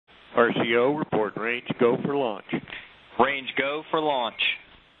RCO, report range, go for launch. Range, go for launch.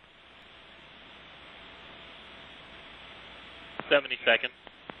 70 seconds.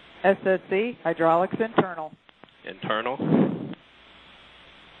 SSC, hydraulics internal. Internal.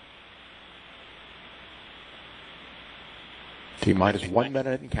 T-minus 1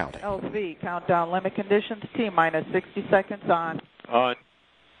 minute and counting. LC, countdown limit conditions, T-minus 60 seconds on. On.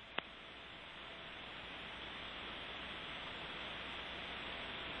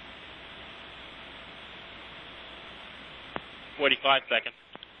 Seconds.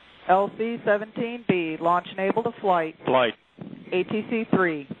 LC 17B, launch enabled to flight. Flight. ATC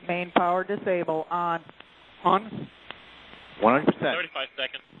 3, main power disable, on. On. 100%. 35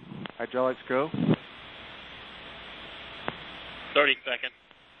 seconds. Hydraulics go. 30 seconds.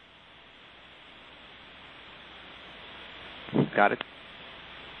 Got it.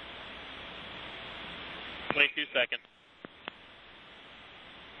 22 seconds.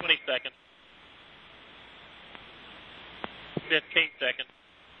 20 seconds. 15 seconds.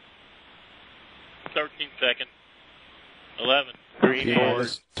 13 seconds. 11. Green board.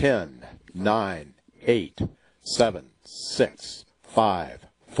 10, 9, 8, 7, 6, 5,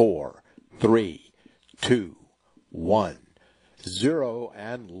 4, 3, 2, 1, 0,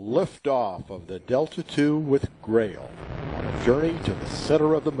 and liftoff of the Delta II with GRAIL on a journey to the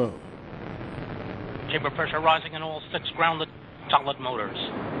center of the moon. Chamber pressure rising in all 6 grounded solid motors.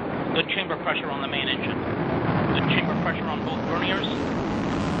 Good chamber pressure on the main engine. Good chamber pressure on both verniers.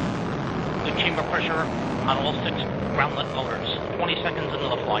 Good chamber pressure on all 6 groundlet motors. 20 seconds into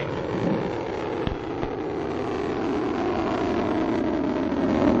the flight.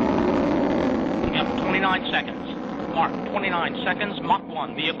 Yep, 29 seconds. Mark, 29 seconds. Mach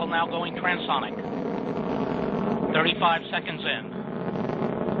 1. Vehicle now going transonic. 35 seconds in.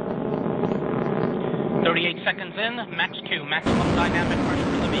 38 seconds in. Max Q. Maximum dynamic pressure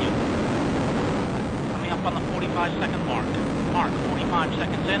in the vehicle. Coming up on the 45-second mark. Mark, 45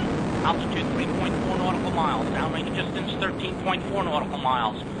 seconds in. Altitude 3.4 nautical miles. Downrange distance 13.4 nautical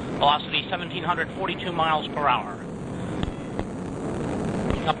miles. Velocity 1,742 miles per hour.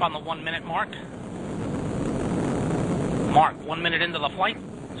 Coming up on the 1 minute mark. Mark, 1 minute into the flight.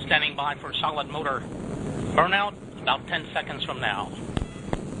 Standing by for solid motor burnout about 10 seconds from now.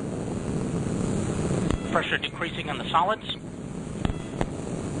 Pressure decreasing in the solids.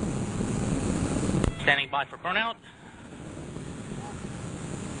 Standing by for burnout.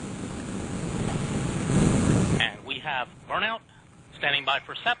 And we have burnout. Standing by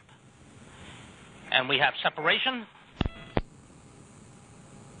for Sept. And we have separation.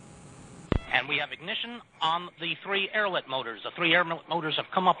 And we have ignition on the 3 airlet motors. The 3 airlet motors have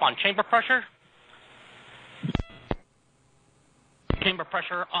come up on chamber pressure. Chamber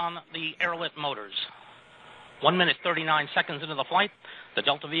pressure on the airlet motors. 1 minute, 39 seconds into the flight. The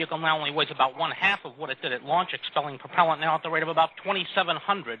Delta vehicle now only weighs about 1/2 of what it did at launch, expelling propellant now at the rate of about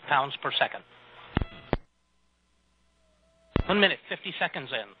 2,700 pounds per second. 1 minute, 50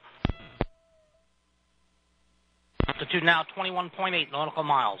 seconds in. Altitude now 21.8 nautical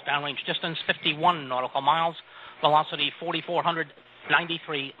miles. Downrange distance 51 nautical miles. Velocity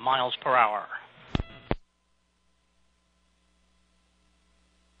 4,493 miles per hour.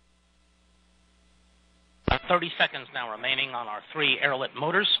 About 30 seconds now remaining on our 3 airlet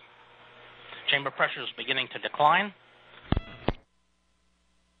motors. Chamber pressure is beginning to decline.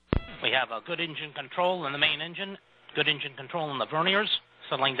 We have a good engine control in the main engine, good engine control in the verniers,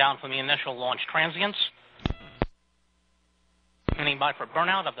 settling down from the initial launch transients. Standing by for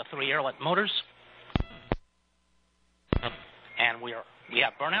burnout of the 3 airlet motors. And we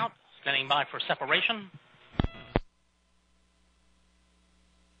have burnout, standing by for separation.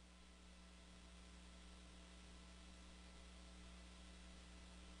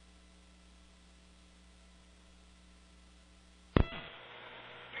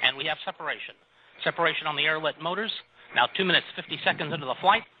 And we have separation. Separation on the airlet motors. Now 2 minutes, 50 seconds into the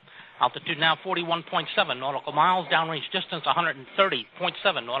flight. Altitude now 41.7 nautical miles. Downrange distance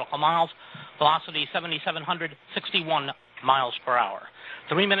 130.7 nautical miles. Velocity 7,761 miles per hour.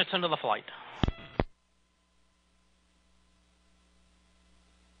 3 minutes into the flight.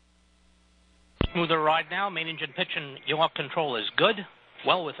 Smoother ride now. Main engine pitch and yaw control is good.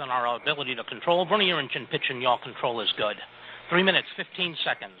 Well within our ability to control. Vernier engine pitch and yaw control is good. 3 minutes, 15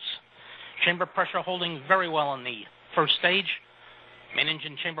 seconds. Chamber pressure holding very well in the first stage. Main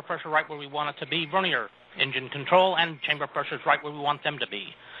engine chamber pressure right where we want it to be. Vernier engine control and chamber pressure is right where we want them to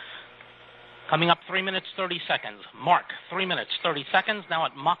be. Coming up 3 minutes, 30 seconds. Mark, 3 minutes, 30 seconds. Now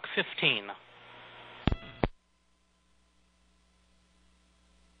at Mach 15.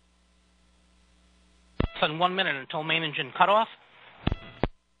 Less than 1 minute until main engine cutoff.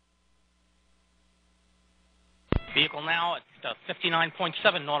 Vehicle now at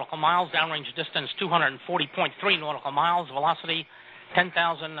 59.7 nautical miles, downrange distance 240.3 nautical miles, velocity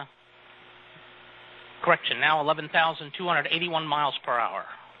 11,281 miles per hour.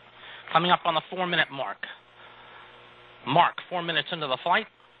 Coming up on the 4-minute mark. 4 minutes into the flight,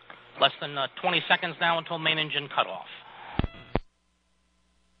 less than 20 seconds now until main engine cutoff.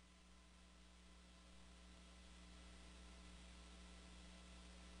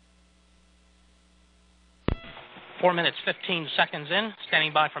 Four minutes, 15 seconds in,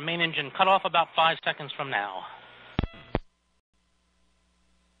 standing by for main engine cutoff about 5 seconds from now.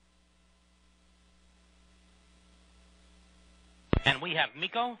 And we have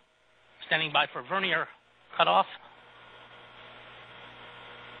MECO standing by for vernier cutoff.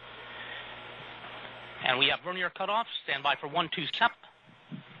 And we have vernier cutoff, stand by for 1-2 Sept.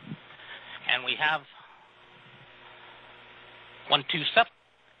 And we have 1-2 Sept.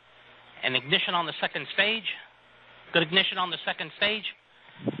 And ignition on the second stage. Good ignition on the second stage.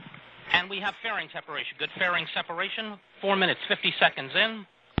 And we have fairing separation. Good fairing separation. 4 minutes, 50 seconds in.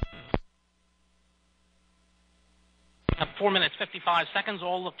 4 minutes, 55 seconds.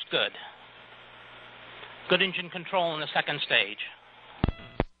 All looks good. Good engine control in the second stage.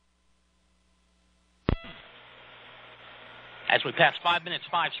 As we pass 5 minutes,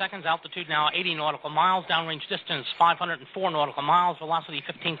 5 seconds, altitude now 80 nautical miles, downrange distance 504 nautical miles, velocity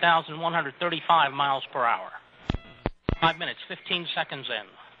 15,135 miles per hour. 5 minutes, 15 seconds in.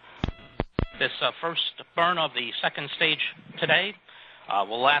 This first burn of the second stage today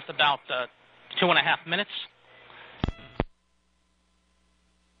will last about 2.5 minutes.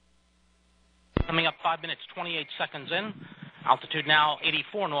 Coming up 5 minutes, 28 seconds in. Altitude now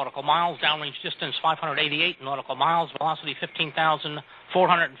 84 nautical miles, downrange distance 588 nautical miles, velocity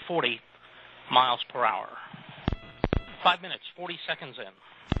 15,440 miles per hour. 5 minutes, 40 seconds in.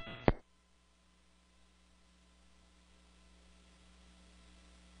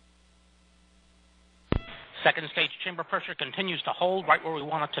 Second stage chamber pressure continues to hold right where we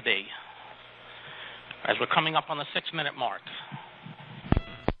want it to be as we're coming up on the 6-minute mark.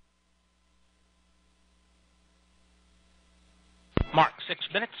 Mark 6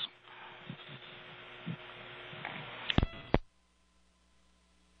 minutes.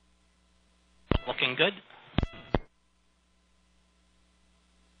 Looking good.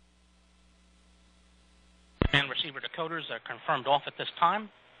 And receiver decoders are confirmed off at this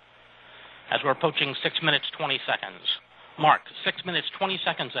time as we're approaching 6 minutes, 20 seconds. Mark 6 minutes, 20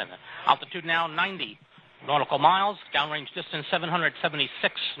 seconds in. Altitude now 90 nautical miles, downrange distance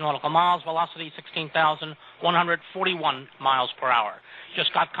 776 nautical miles, velocity 16,141 miles per hour.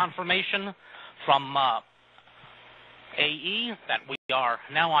 Just got confirmation from AE that we are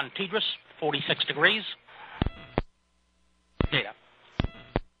now on Tidris, 46 degrees. Data.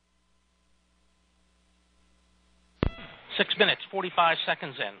 6 minutes, 45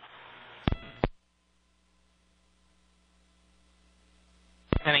 seconds in.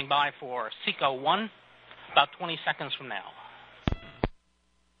 Standing by for SECO 1, about 20 seconds from now.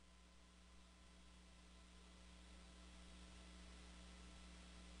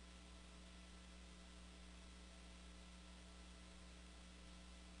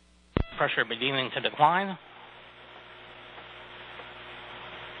 Pressure beginning to decline.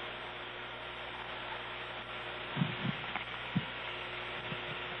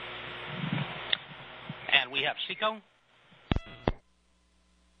 And we have SECO.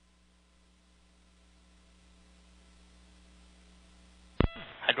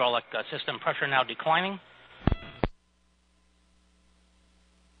 Hydraulic system pressure now declining.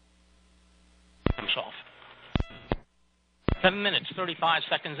 I'm off. 7 minutes, 35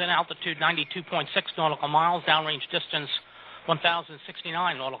 seconds in, altitude 92.6 nautical miles, downrange distance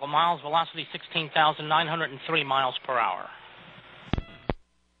 1,069 nautical miles, velocity 16,903 miles per hour.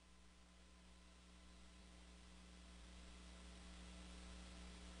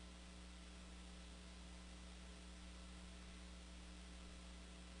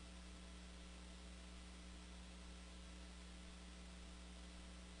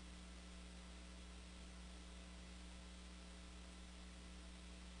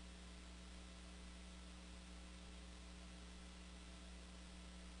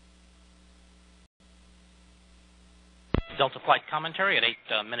 Delta flight commentary at 8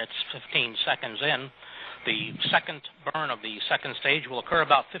 minutes, 15 seconds in. The second burn of the second stage will occur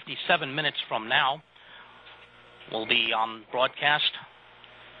about 57 minutes from now. We'll be on broadcast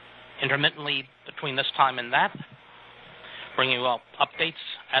intermittently between this time and that, bringing you up updates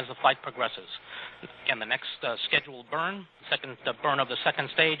as the flight progresses. Again, the next scheduled burn, second burn of the second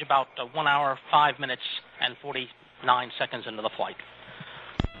stage, about 1 hour, 5 minutes, and 49 seconds into the flight.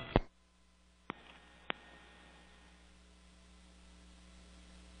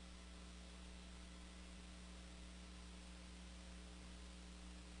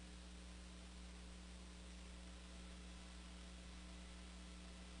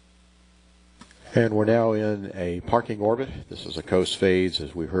 And we're now in a parking orbit. This is a coast phase,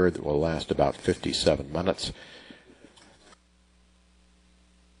 as we heard, that will last about 57 minutes.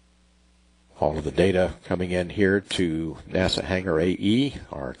 All of the data coming in here to NASA Hangar AE,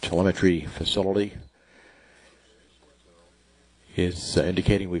 our telemetry facility, is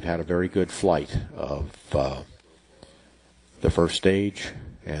indicating we've had a very good flight of the first stage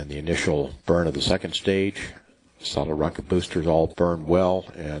and the initial burn of the second stage. Solid rocket boosters all burned well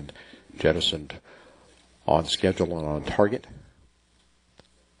and jettisoned on schedule and on target.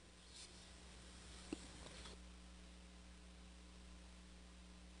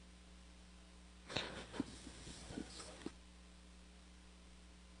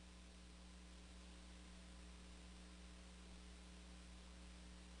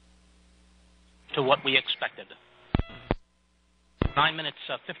 To what we expected. 9 minutes,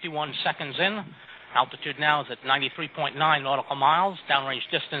 51 seconds in. Altitude now is at 93.9 nautical miles. Downrange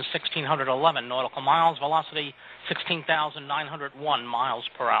distance 1,611 nautical miles. Velocity 16,901 miles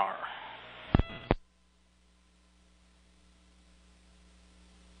per hour.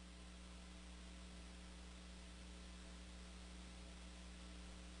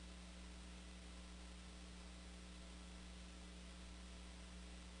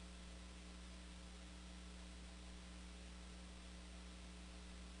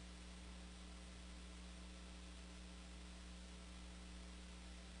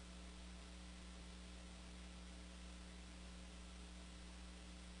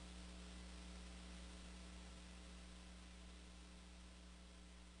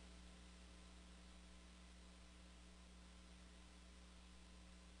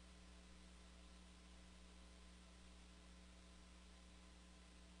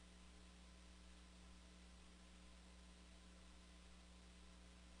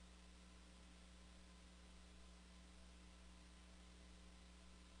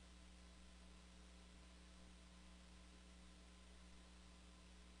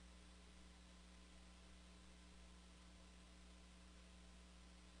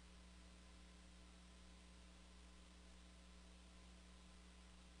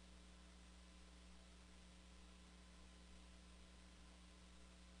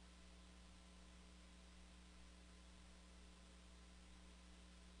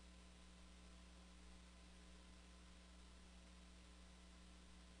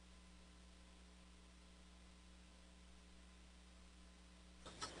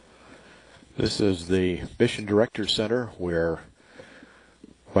 This is the Mission Director Center, where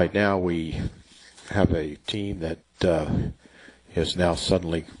right now we have a team that is now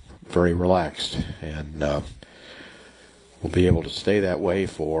suddenly very relaxed, and will be able to stay that way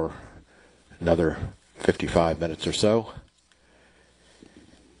for another 55 minutes or so.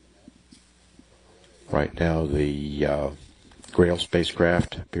 Right now the GRAIL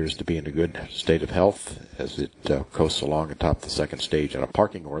spacecraft appears to be in a good state of health as it coasts along atop the second stage in a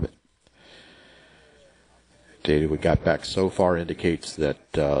parking orbit. Data we got back so far indicates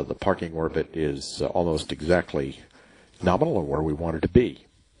that the parking orbit is almost exactly nominal or where we want it to be.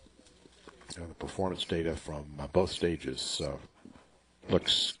 The performance data from both stages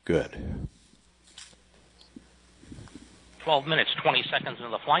looks good. 12 minutes, 20 seconds into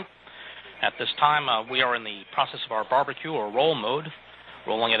the flight. At this time, we are in the process of our barbecue or roll mode,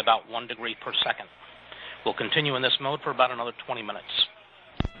 rolling at about 1 degree per second. We'll continue in this mode for about another 20 minutes.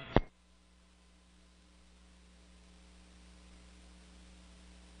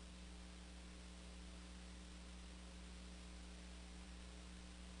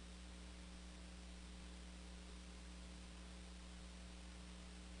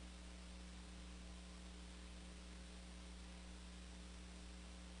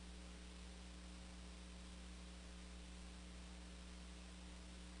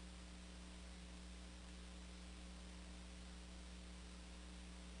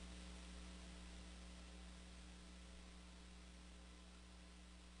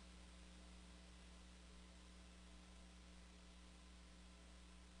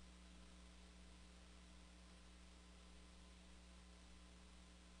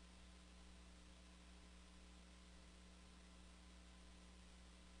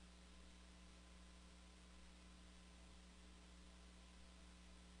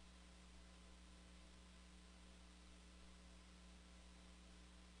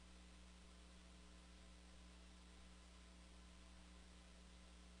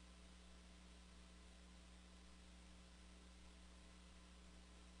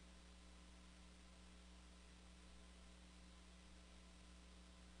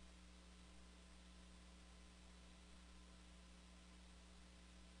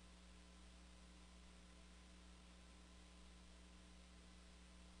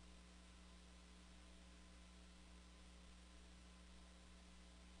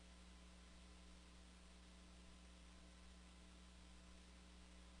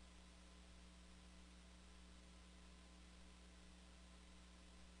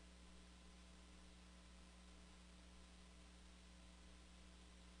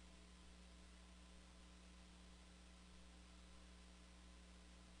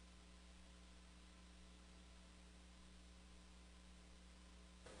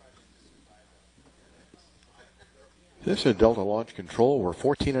 This is Delta Launch Control. We're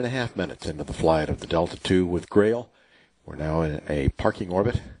 14 and a half minutes into the flight of the Delta II with GRAIL. We're now in a parking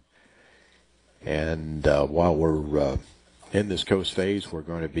orbit. And while we're in this coast phase, we're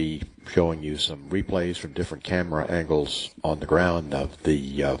going to be showing you some replays from different camera angles on the ground of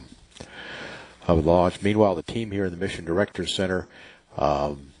the launch. Meanwhile, the team here in the Mission Directors Center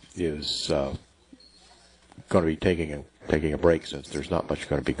is going to be taking a break, since there's not much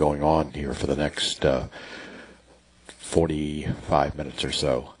going to be going on here for the next 45 minutes or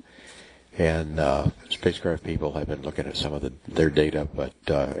so. And spacecraft people have been looking at some of their data, but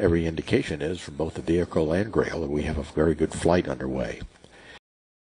every indication is from both the vehicle and GRAIL that we have a very good flight underway.